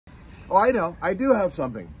Oh, I know. I do have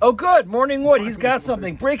something. Oh, good. Morning Wood. He's got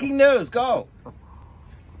something. Breaking news. Go.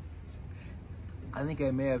 I think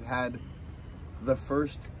I may have had the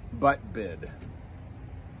first butt bid.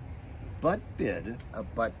 Butt bid? A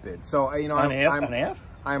butt bid. So, you know, on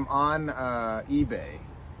I'm on eBay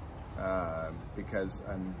because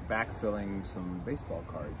I'm backfilling some baseball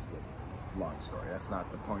cards. Long story. That's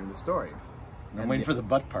not the point of the story. I'm waiting for the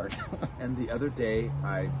butt part. And the other day,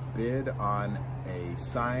 I bid on a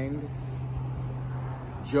signed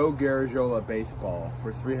Joe Garagiola baseball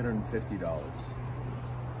for $350.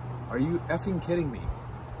 Are you effing kidding me?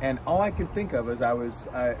 And all I could think of is I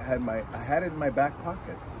had it in my back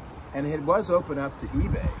pocket, and it was open up to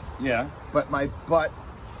eBay. Yeah. But my butt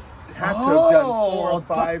had to have done 4 or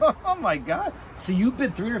 5. Oh my God! So you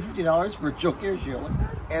bid $350 for a Joe Garagiola?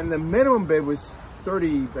 And the minimum bid was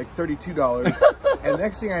 $32. And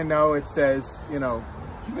next thing I know, it says, you know,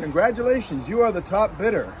 congratulations, you are the top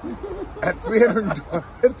bidder at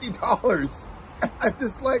 $350. And I'm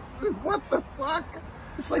just like, what the fuck?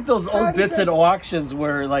 It's like those old bits at auctions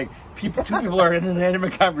where like two people are in an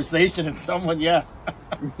intimate conversation and someone, yeah,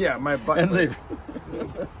 my butt. And they,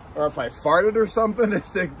 or if I farted or something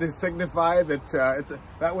to signify that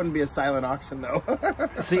that wouldn't be a silent auction though.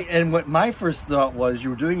 See, and what my first thought was,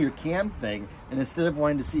 you were doing your cam thing, and instead of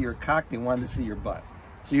wanting to see your cock, they wanted to see your butt.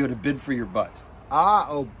 So you would have bid for your butt.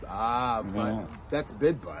 But that's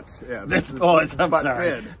bid butts. Yeah, I'm butt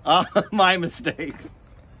sorry. Bid. My mistake.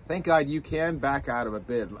 Thank God you can back out of a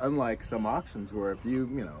bid, unlike some auctions where if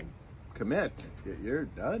you commit, you're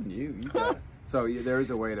done. You got it. So there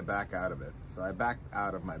is a way to back out of it. So I backed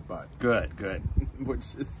out of my butt. Good. Which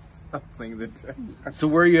is something that. So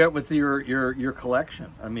where are you at with your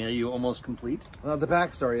collection? I mean, are you almost complete? Well, the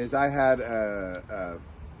backstory is I had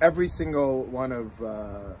every single one of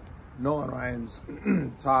Nolan Ryan's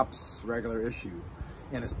Topps regular issue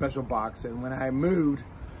in a special box, and when I moved.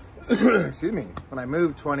 Excuse me. When I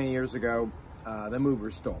moved 20 years ago, the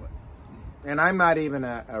movers stole it. And I'm not even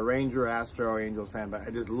a Ranger, Astro, Angels fan, but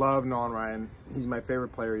I just love Nolan Ryan. He's my favorite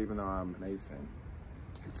player, even though I'm an A's fan.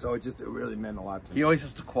 And so it really meant a lot to me. He always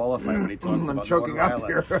has to qualify when he talks about I'm choking up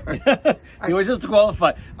here. He always has to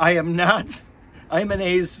qualify. I'm an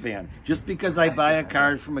A's fan. Just because I buy a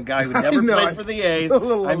card from a guy who never played for the A's,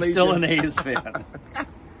 I'm still an A's fan.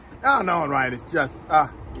 Oh, Nolan Ryan is just,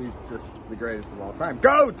 he's just the greatest of all time.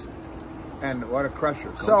 GOAT! And what a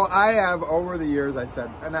crusher. GOAT. So I have, over the years, I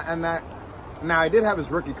said, now I did have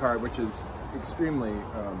his rookie card, which is extremely,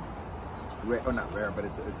 not rare, but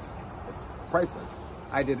it's priceless.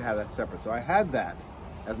 I did have that separate. So I had that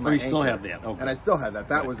as my anchor. Still have that. Okay. And I still have that.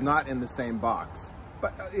 That was not in the same box.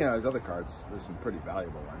 But, his other cards, there's some pretty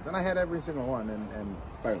valuable ones. And I had every single one, and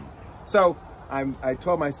boom. So I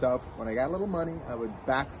told myself, when I got a little money, I would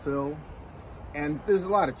backfill. And there's a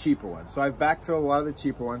lot of cheaper ones. So I've backfilled a lot of the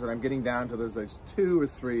cheaper ones, and I'm getting down to there's 2 or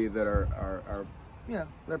 3 that are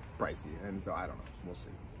they're pricey. And so I don't know. We'll see.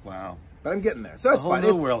 Wow. But I'm getting there. So it's fun.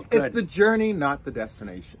 It's the journey, not the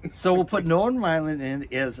destination. So we'll put Nolan Ryan in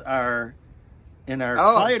as our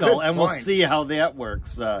title, and we'll see how that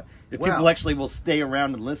works. If people actually will stay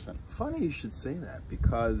around and listen. Funny you should say that,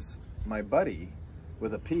 because my buddy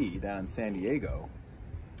with a P down in San Diego,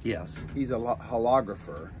 yes, he's a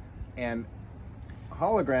holographer, and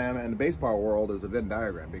hologram in the baseball world is a Venn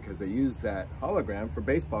diagram because they use that hologram for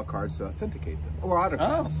baseball cards to authenticate them, or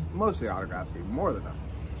autographs, mostly autographs, even more than them.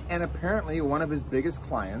 And apparently one of his biggest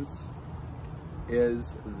clients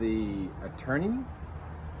is the attorney,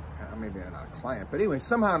 maybe not a client, but anyway,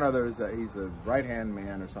 somehow or other he's a right-hand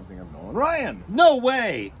man or something of Nolan Ryan. No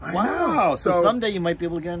way. I wow. know. So someday you might be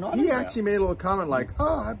able to get an autograph. He actually made a little comment like,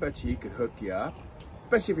 oh, I bet you he could hook you up,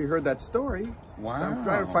 especially if you heard that story. Wow. So I'm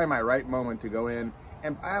trying to find my right moment to go in.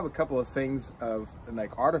 And I have a couple of things of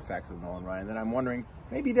like artifacts of Nolan Ryan that I'm wondering,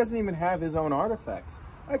 maybe he doesn't even have his own artifacts.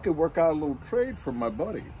 I could work out a little trade from my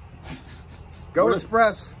buddy. Go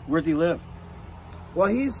Express. Where's he live? Well,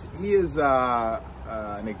 he is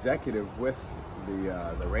an executive with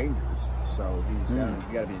the Rangers, so he's down.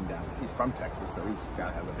 You got to be down. He's from Texas, so he's got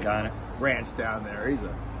to have a big ranch down there. He's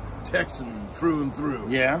a Texan through and through.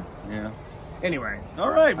 Yeah. Anyway. All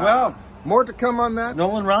right. Well, more to come on that.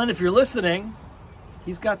 Nolan Ryan, if you're listening,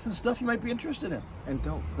 he's got some stuff you might be interested in. And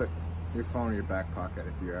don't put your phone in your back pocket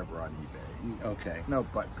if you're ever on eBay. Okay. No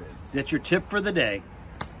butt bids. That's your tip for the day.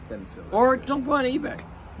 Or don't go on eBay.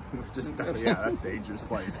 Just, that's a dangerous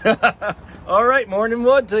place. All right, morning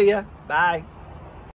wood to you. Bye.